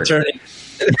entertainment attorney.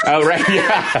 Oh, right.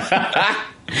 Yeah.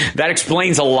 That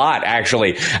explains a lot,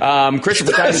 actually.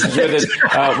 Christopher Titus is with us.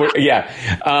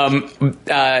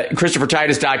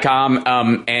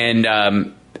 ChristopherTitus.com.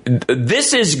 And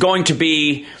this is going to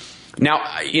be...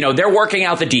 Now, they're working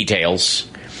out the details.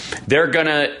 They're going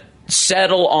to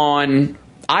settle on...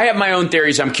 I have my own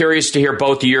theories. I'm curious to hear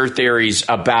both of your theories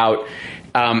about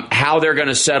how they're going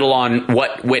to settle on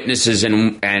what witnesses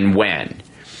and when.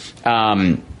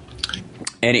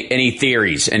 Any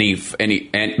theories? And by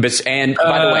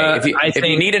the way, if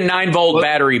you need a 9-volt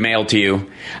battery mailed to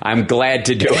you, I'm glad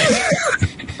to do it.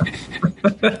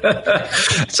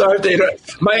 Sorry,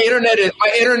 my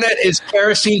internet is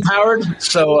kerosene powered,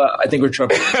 so I think we're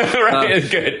trouble. Right,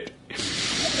 good.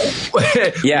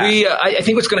 Yeah, I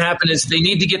think what's going to happen is they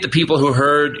need to get the people who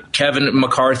heard Kevin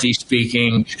McCarthy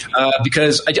speaking,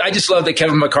 because I just love that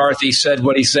Kevin McCarthy said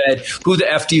what he said. Who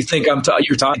the F do you think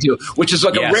you're talking to? Which is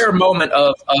like a rare moment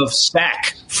of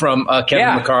stack from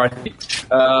Kevin McCarthy.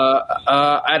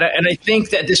 And I think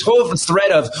that this whole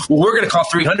thread of, well, we're going to call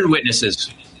 300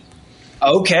 witnesses.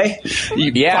 Okay,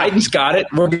 Biden's got it.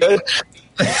 We're good.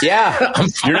 Yeah,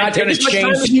 you're not going to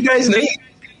change. As you guys need.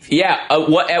 Yeah.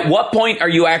 At what point do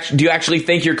you actually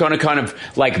think you're going to kind of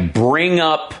like bring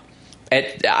up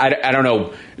I don't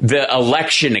know, the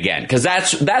election again? Because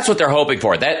that's what they're hoping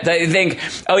for. That they think,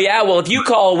 oh yeah, well, if you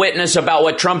call a witness about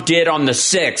what Trump did on the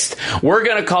 6th, we're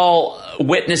going to call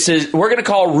witnesses. We're going to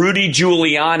call Rudy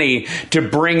Giuliani to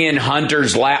bring in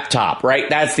Hunter's laptop. Right?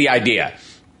 That's the idea.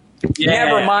 Yeah.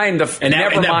 Never mind the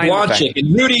blonde chick.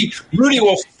 And Rudy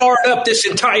will fart up this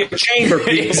entire chamber.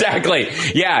 Exactly.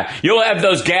 Yeah, you'll have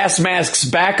those gas masks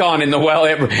back on in the well.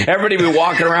 Everybody will be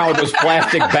walking around with those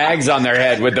plastic bags on their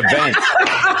head with the vents.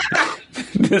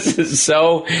 This is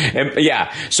so.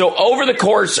 Yeah. So over the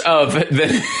course of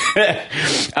the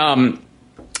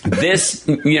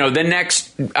the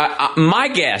next, my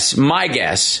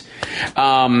guess.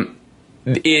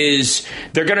 Is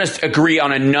they're going to agree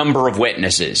on a number of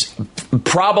witnesses,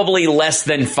 probably less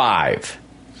than 5,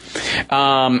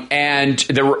 and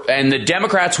the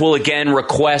Democrats will again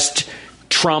request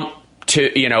Trump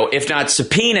to, if not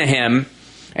subpoena him,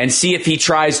 and see if he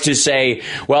tries to say,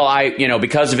 well,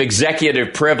 because of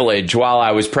executive privilege while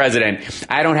I was president,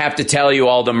 I don't have to tell you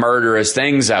all the murderous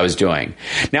things I was doing.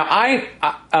 Now,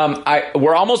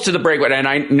 we're almost to the break, and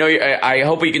I know I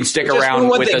hope you can stick around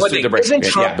with us through the break.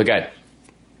 Yeah, but go ahead.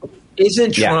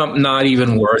 Isn't Trump not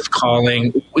even worth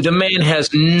calling? The man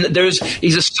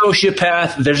he's a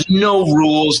sociopath. There's no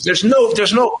rules. There's no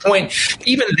point.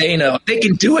 Even they know they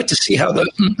can do it to see how the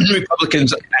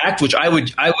Republicans act, which I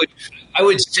would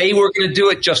say we're going to do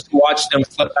it just to watch them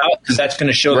flip out, because that's going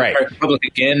to show the Republic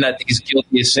again that he's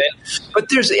guilty of sin. But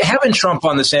having Trump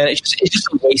on the stand, it's just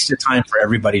a waste of time for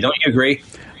everybody. Don't you agree?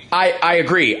 I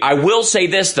agree. I will say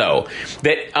this, though,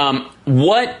 that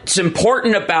what's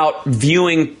important about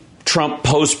viewing Trump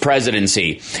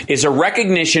post-presidency is a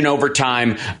recognition over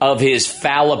time of his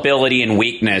fallibility and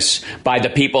weakness by the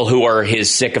people who are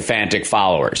his sycophantic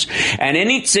followers. And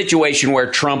any situation where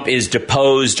Trump is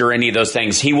deposed or any of those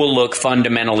things, he will look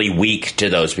fundamentally weak to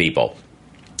those people.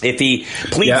 If he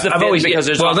pleads the fifth because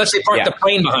there's unless they park the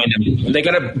plane behind him, they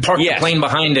got to park the plane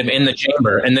behind him in the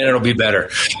chamber, and then it'll be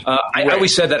better. I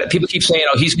always said that. People keep saying,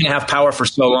 "Oh, he's going to have power for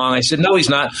so long." I said, "No, he's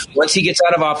not. Once he gets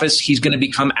out of office, he's going to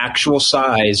become actual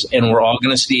size, and we're all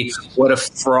going to see what a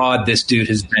fraud this dude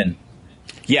has been."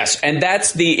 Yes, and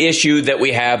that's the issue that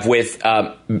we have with,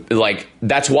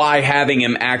 that's why having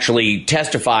him actually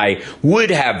testify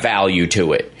would have value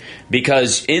to it.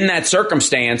 Because in that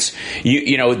circumstance,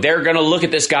 they're going to look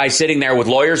at this guy sitting there with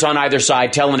lawyers on either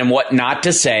side telling him what not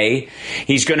to say.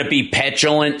 He's going to be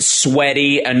petulant,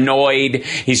 sweaty, annoyed.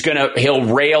 He'll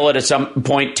rail at some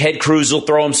point. Ted Cruz will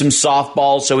throw him some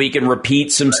softballs so he can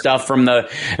repeat some stuff from the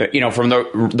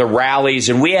rallies.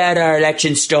 And we had our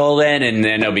election stolen, and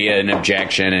then there'll be an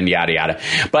objection and yada yada.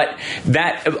 But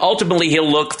that ultimately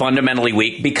he'll look fundamentally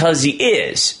weak because he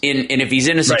is. And if he's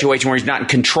in a situation where he's not in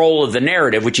control of the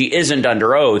narrative, which he isn't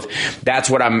under oath, that's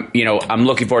what I'm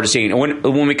looking forward to seeing. And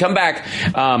when we come back,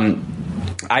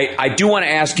 I do want to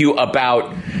ask you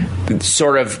about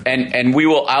sort of, and we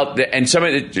will and some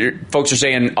of the folks are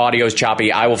saying audio is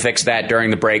choppy. I will fix that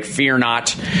during the break. Fear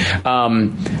not.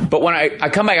 But when I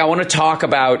come back, I want to talk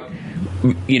about,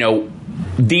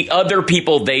 the other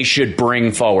people they should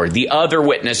bring forward, the other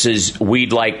witnesses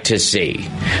we'd like to see,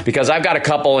 because I've got a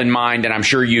couple in mind, and I'm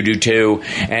sure you do too,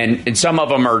 and some of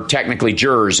them are technically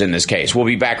jurors in this case. We'll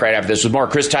be back right after this with more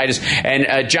Chris Titus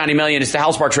and Johnny Million. It's the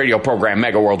Hal Sparks radio program,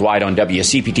 Mega Worldwide on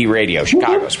WCPT Radio,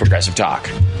 Chicago's Progressive Talk.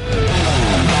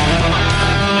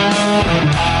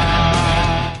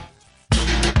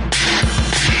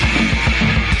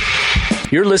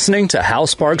 You're listening to Hal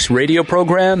Sparks' radio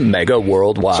program, Mega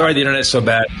Worldwide. Sorry, the internet's so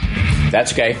bad.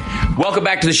 That's okay. Welcome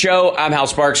back to the show. I'm Hal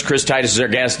Sparks. Chris Titus is our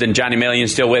guest, and Johnny Million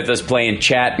still with us, playing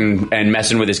chat and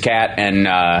messing with his cat, and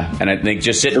I think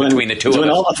just sitting between the two of us. Doing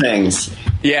all the things.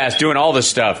 Yeah, it's doing all this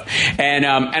stuff. And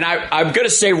I'm going to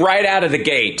say right out of the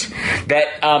gate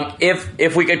that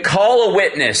if we could call a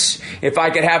witness, if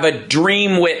I could have a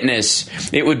dream witness,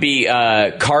 it would be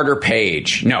Carter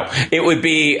Page. No, it would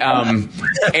be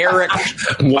Eric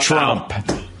Trump.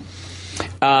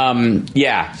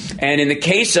 Yeah. And in the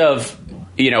case of,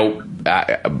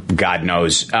 God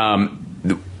knows,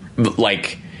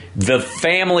 like the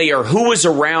family or who was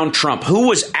around Trump, who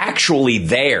was actually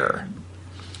there.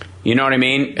 You know what I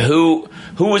mean? Who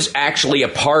was actually a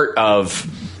part of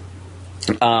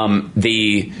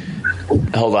the?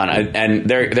 Hold on, and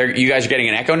there. You guys are getting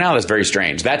an echo now. That's very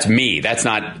strange. That's me. That's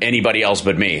not anybody else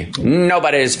but me.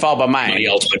 Nobody's fault but mine. Nobody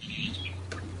else but me.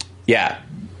 Yeah.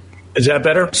 Is that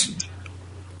better?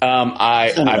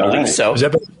 I believe so. Is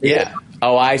that better? Yeah.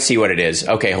 Oh, I see what it is.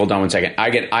 Okay, hold on 1 second.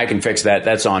 I can fix that.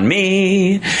 That's on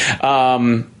me. Is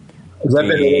that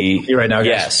better right now, guys?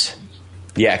 Yes.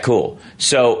 Yeah, cool.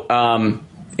 So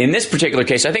in this particular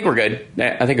case, I think we're good.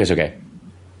 I think it's okay.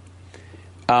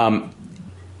 Can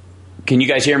you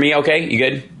guys hear me okay? You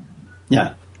good?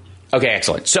 Yeah. Okay,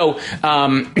 excellent. So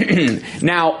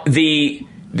now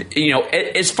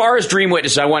as far as dream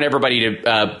witness, I want everybody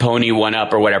to pony one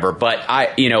up or whatever. But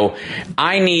I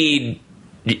need,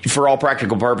 for all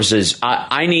practical purposes,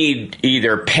 I need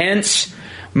either Pence.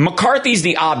 McCarthy's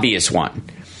the obvious one.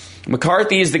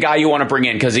 McCarthy is the guy you want to bring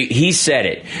in because he said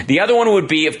it. The other one would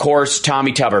be, of course,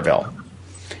 Tommy Tuberville.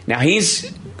 Now,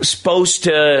 he's supposed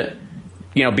to,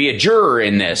 be a juror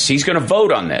in this. He's going to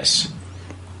vote on this.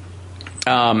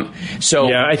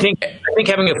 I think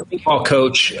having a football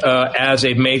coach as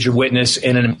a major witness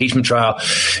in an impeachment trial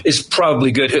is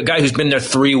probably good. A guy who's been there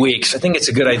 3 weeks, I think it's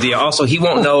a good idea. Also, he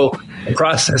won't know the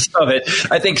process of it.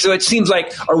 I think so. It seems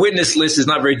like our witness list is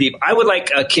not very deep. I would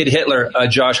like Kid Hitler,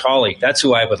 Josh Hawley. That's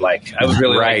who I would like. I would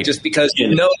really like, just because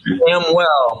damn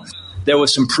well there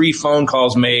was some pre-phone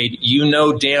calls made,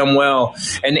 damn well.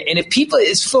 And if people,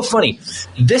 it's so funny.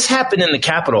 This happened in the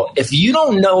Capitol. If you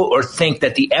don't know or think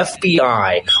that the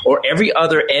FBI or every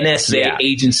other NSA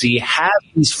agency have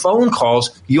these phone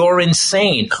calls, you're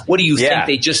insane. What do you think?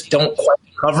 They just don't quite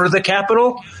cover the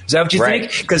Capitol? Is that what you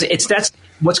think? Because that's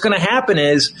what's going to happen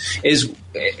is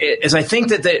I think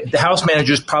that the House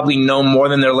managers probably know more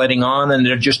than they're letting on, and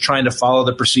they're just trying to follow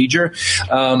the procedure.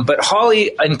 But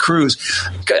Hawley and Cruz,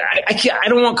 I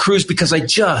don't want Cruz because I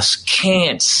just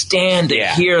can't stand to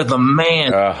hear the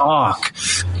man talk.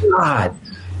 God.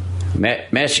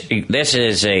 This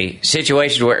is a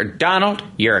situation where, Donald,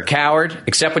 you're a coward,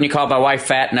 except when you call my wife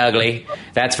fat and ugly.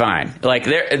 That's fine. Like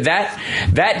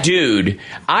that dude,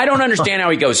 I don't understand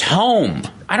how he goes home.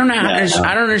 I don't know. I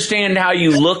don't understand how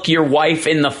you look your wife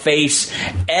in the face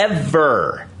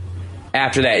ever.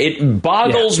 After that, it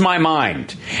boggles my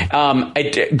mind.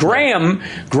 Graham,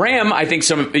 I think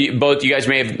both you guys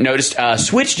may have noticed,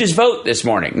 switched his vote this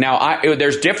morning. Now,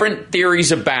 there's different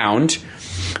theories abound.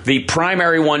 The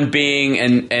primary one being,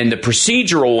 and the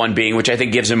procedural one being, which I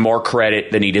think gives him more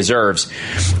credit than he deserves,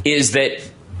 is that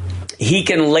he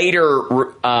can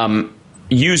later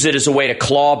use it as a way to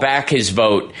claw back his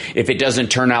vote if it doesn't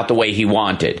turn out the way he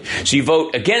wanted. So you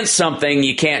vote against something,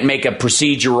 you can't make a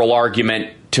procedural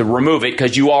argument to remove it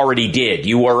because you already did.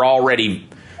 You were already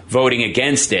voting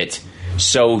against it,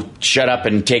 so shut up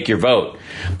and take your vote.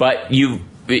 But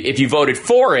if you voted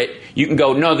for it, you can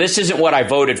go, no, this isn't what I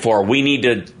voted for.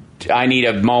 I need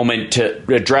a moment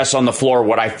to address on the floor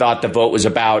what I thought the vote was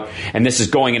about, and this is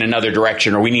going in another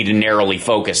direction, or we need to narrowly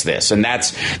focus this. And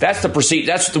that's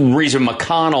the reason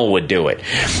McConnell would do it.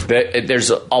 There's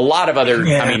a lot of other.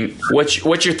 Yeah. I mean,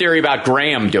 what's your theory about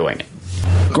Graham doing it?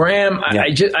 Graham,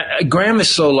 Graham is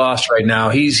so lost right now.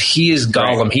 He is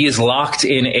Gollum. Right. He is locked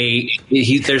in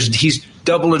he's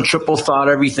double and triple thought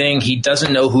everything. He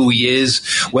doesn't know who he is.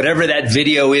 Whatever that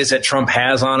video is that Trump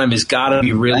has on him has got to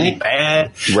be really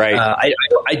bad. Right.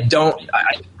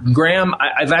 Graham,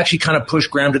 I've actually kind of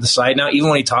pushed Graham to the side now. Even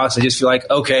when he talks, I just feel like,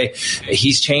 okay,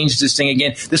 he's changed this thing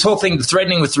again. This whole thing, the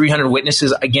threatening with 300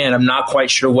 witnesses, again, I'm not quite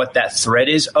sure what that threat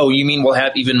is. Oh, you mean we'll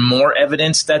have even more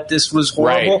evidence that this was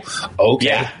horrible? Right.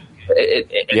 Okay.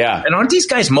 Yeah. And aren't these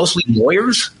guys mostly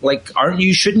lawyers? Like,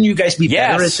 shouldn't you guys be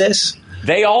better at this?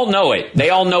 They all know it.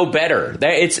 They all know better.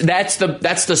 That's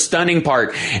the stunning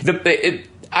part.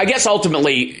 I guess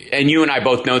ultimately, and you and I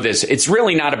both know this, it's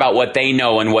really not about what they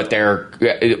know and what their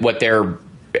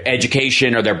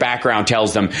education or their background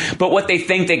tells them, but what they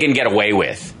think they can get away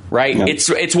with. Right. Yeah.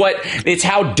 It's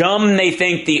how dumb they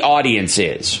think the audience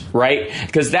is. Right.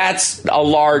 Because that's a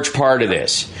large part of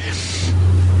this.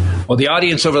 Well, the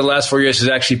audience over the last 4 years has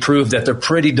actually proved that they're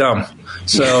pretty dumb.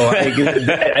 So I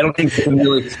don't think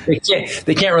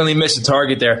they can't really miss a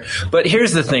target there. But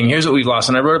here's the thing. Here's what we've lost.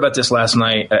 And I wrote about this last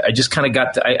night. I just kind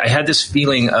of I had this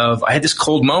feeling of, I had this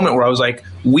cold moment where I was like,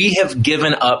 we have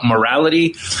given up morality,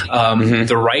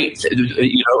 the right,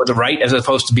 the right as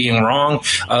opposed to being wrong.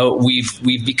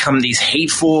 We've become these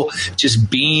hateful just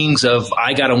beings of,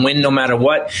 I got to win no matter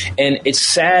what. And it's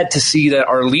sad to see that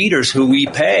our leaders who we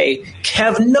pay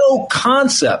have no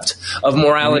concept of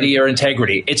morality or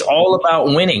integrity. It's all about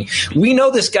winning. We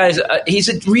know this guy's he's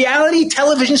a reality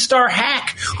television star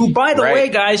hack who, by the way,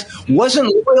 guys,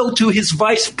 wasn't loyal to his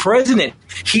vice president.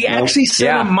 He actually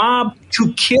sent a mob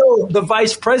to kill the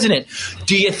vice president.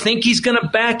 Do you think he's going to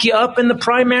back you up in the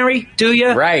primary? Do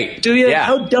you? Right. Do you? Yeah.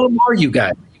 How dumb are you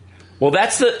guys? Well,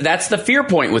 that's the fear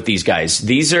point with these guys.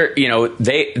 These are,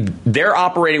 they're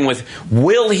operating with,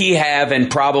 will he have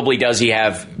and probably does he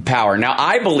have power? Now,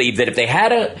 I believe that if they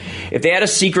had a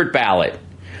secret ballot,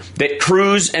 that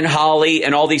Cruz and Hawley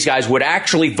and all these guys would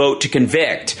actually vote to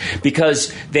convict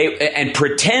because and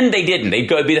pretend they didn't. They'd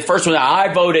be the first one.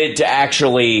 I voted to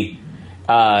actually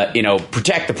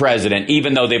protect the president,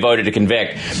 even though they voted to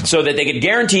convict, so that they could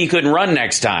guarantee he couldn't run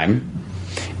next time.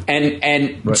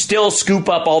 And still scoop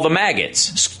up all the maggots,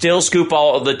 still scoop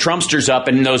all the Trumpsters up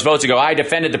in those votes and go, I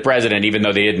defended the president, even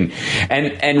though they didn't,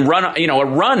 and run, a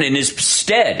run in his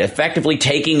stead, effectively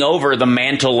taking over the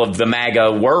mantle of the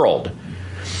MAGA world.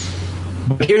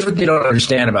 But here's what they don't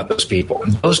understand about those people.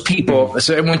 Those people,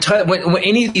 so when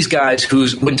any of these guys who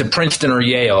went to Princeton or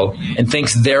Yale and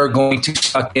thinks they're going to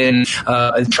suck in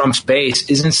Trump's base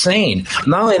is insane.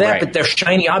 Not only that, but they're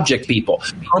shiny object people.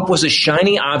 Trump was a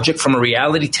shiny object from a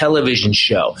reality television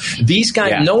show. These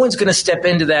guys, no one's going to step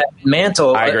into that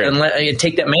mantle and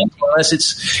take that mantle unless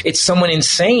it's someone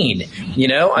insane.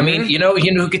 I mean,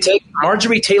 who could take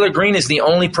Marjorie Taylor Greene is the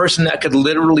only person that could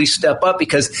literally step up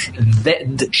because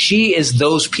she is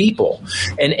those people,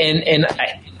 and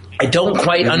I don't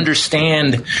quite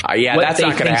understand. That's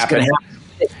not going to happen.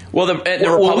 Well, the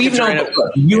Republicans are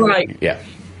you and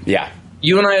I,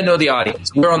 you and I know the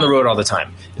audience. We're on the road all the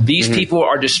time. These people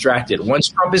are distracted. Once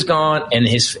Trump is gone and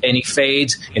he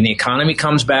fades and the economy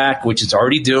comes back, which it's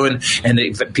already doing, and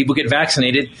people get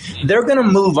vaccinated, they're going to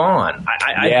move on.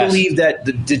 I believe that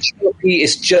the GOP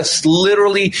is just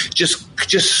literally just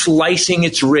slicing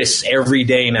its wrists every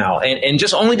day now. And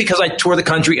just only because I tour the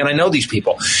country and I know these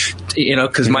people,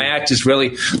 because my act is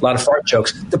really a lot of fart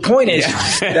jokes. The point is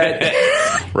that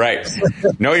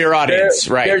know your audience.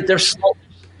 They're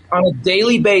on a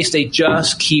daily basis, they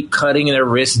just keep cutting their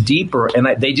wrists deeper, and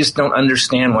they just don't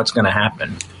understand what's going to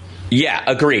happen. Yeah,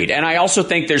 agreed. And I also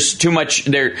think there's too much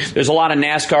there's a lot of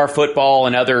NASCAR, football,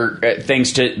 and other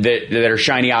things that are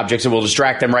shiny objects that will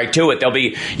distract them right to it. They'll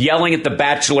be yelling at The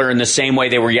Bachelor in the same way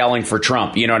they were yelling for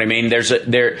Trump. You know what I mean?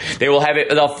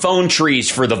 They'll phone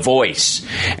trees for The Voice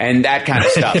and that kind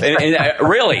of stuff. and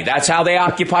really, that's how they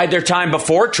occupied their time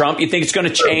before Trump. You think it's going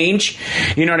to change?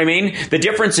 You know what I mean? The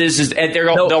difference is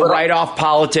they'll write off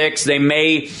politics. They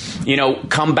may,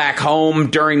 come back home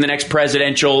during the next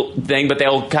presidential thing, but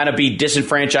they'll kind of be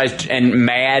disenfranchised and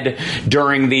mad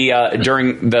during the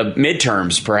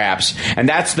midterms, perhaps. And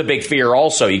that's the big fear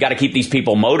also. You got to keep these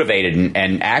people motivated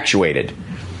and actuated.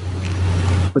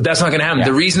 But that's not going to happen. Yeah.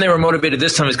 The reason they were motivated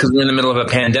this time is because we're in the middle of a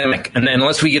pandemic. And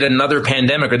unless we get another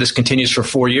pandemic or this continues for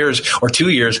 4 years or 2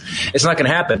 years, it's not going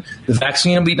to happen. The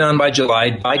vaccine will be done by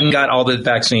July. Biden got all the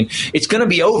vaccine. It's going to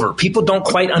be over. People don't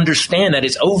quite understand that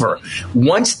it's over.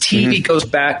 Once TV goes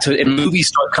back to and movies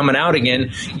start coming out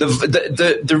again,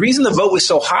 the reason the vote was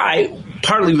so high,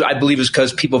 partly I believe is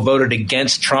because people voted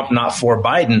against Trump, not for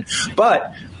Biden.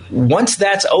 But once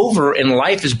that's over and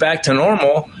life is back to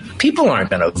normal, people aren't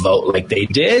going to vote like they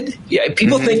did. Yeah,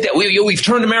 people think that we've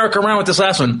turned America around with this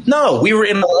last one. No, we were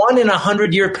in a 1 in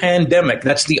 100-year pandemic.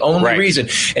 That's the only reason.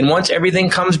 And once everything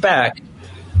comes back,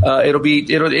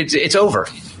 it's over.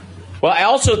 Well,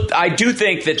 I do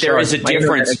think that there is a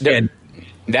difference.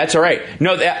 That's all right.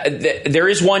 No, there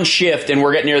is one shift, and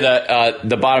we're getting near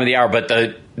the bottom of the hour. But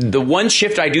the one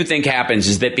shift I do think happens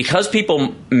is that because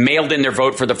people mailed in their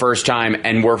vote for the first time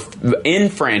and were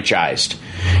enfranchised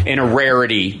in a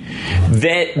rarity,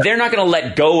 that they're not going to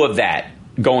let go of that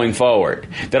going forward.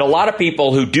 That a lot of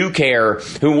people who do care,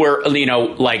 who were,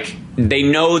 They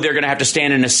know they're going to have to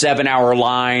stand in a 7-hour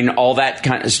line, all that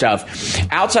kind of stuff.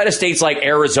 Outside of states like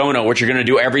Arizona, which are going to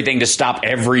do everything to stop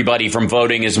everybody from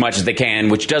voting as much as they can,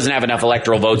 which doesn't have enough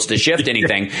electoral votes to shift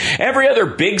anything, every other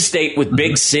big state with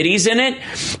big cities in it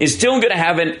is still going to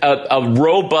have a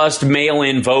robust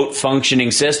mail-in vote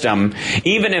functioning system,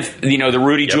 even if, the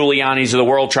Rudy Giulianis of the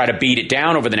world try to beat it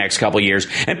down over the next couple of years,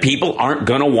 and people aren't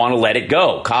going to want to let it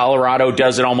go. Colorado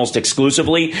does it almost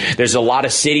exclusively. There's a lot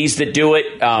of cities that do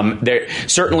it. There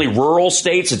certainly rural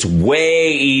states, it's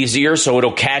way easier, so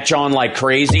it'll catch on like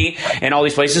crazy in all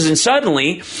these places. And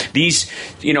suddenly, these,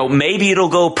 maybe it'll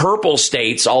go purple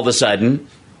states all of a sudden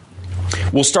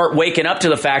will start waking up to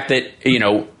the fact that,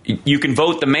 you can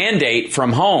vote the mandate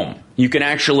from home. You can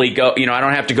actually go, I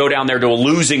don't have to go down there to a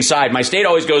losing side. My state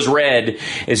always goes red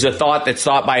is a thought that's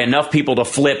thought by enough people to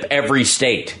flip every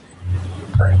state.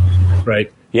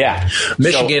 Right. Yeah,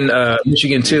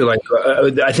 Michigan too. Like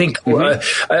I think I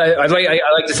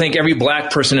like to thank every black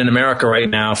person in America right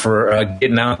now for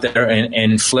getting out there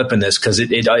and flipping this, because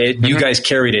you guys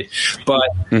carried it. But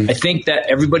I think that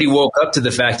everybody woke up to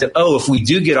the fact that if we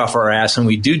do get off our ass and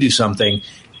we do something,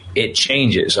 it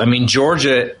changes. I mean,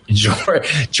 Georgia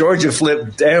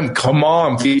flipped. Damn, come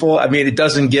on, people. I mean, it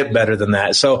doesn't get better than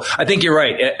that. So I think you're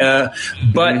right.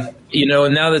 But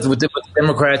now that with the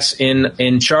Democrats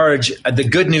in charge, the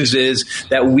good news is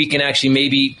that we can actually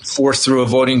maybe force through a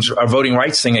voting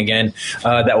rights thing again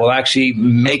that will actually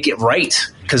make it right.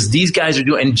 Because these guys are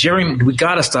doing, and we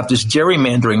got to stop this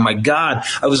gerrymandering. My God,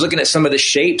 I was looking at some of the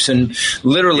shapes, and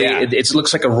literally, it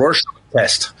looks like a Rorschach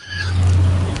test.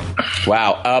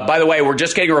 Wow. By the way, we're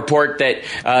just getting a report that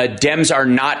Dems are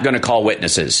not going to call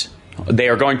witnesses. They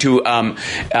are going to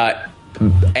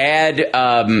add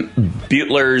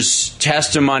Butler's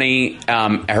testimony,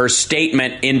 her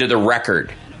statement, into the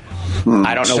record.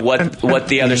 I don't know what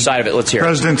the other side of it. Let's hear.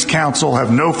 President's counsel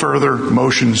have no further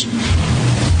motions.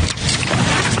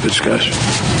 Discuss.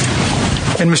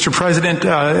 And Mr. President,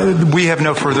 we have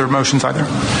no further motions either.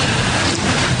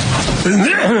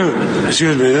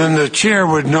 Excuse me. Then the chair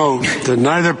would note that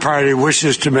neither party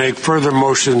wishes to make further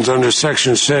motions under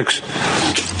Section 6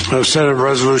 of Senate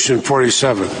Resolution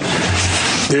 47.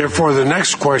 Therefore, the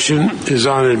next question is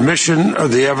on admission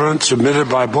of the evidence submitted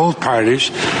by both parties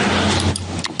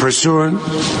pursuant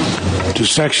to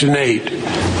Section 8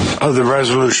 of the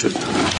resolution.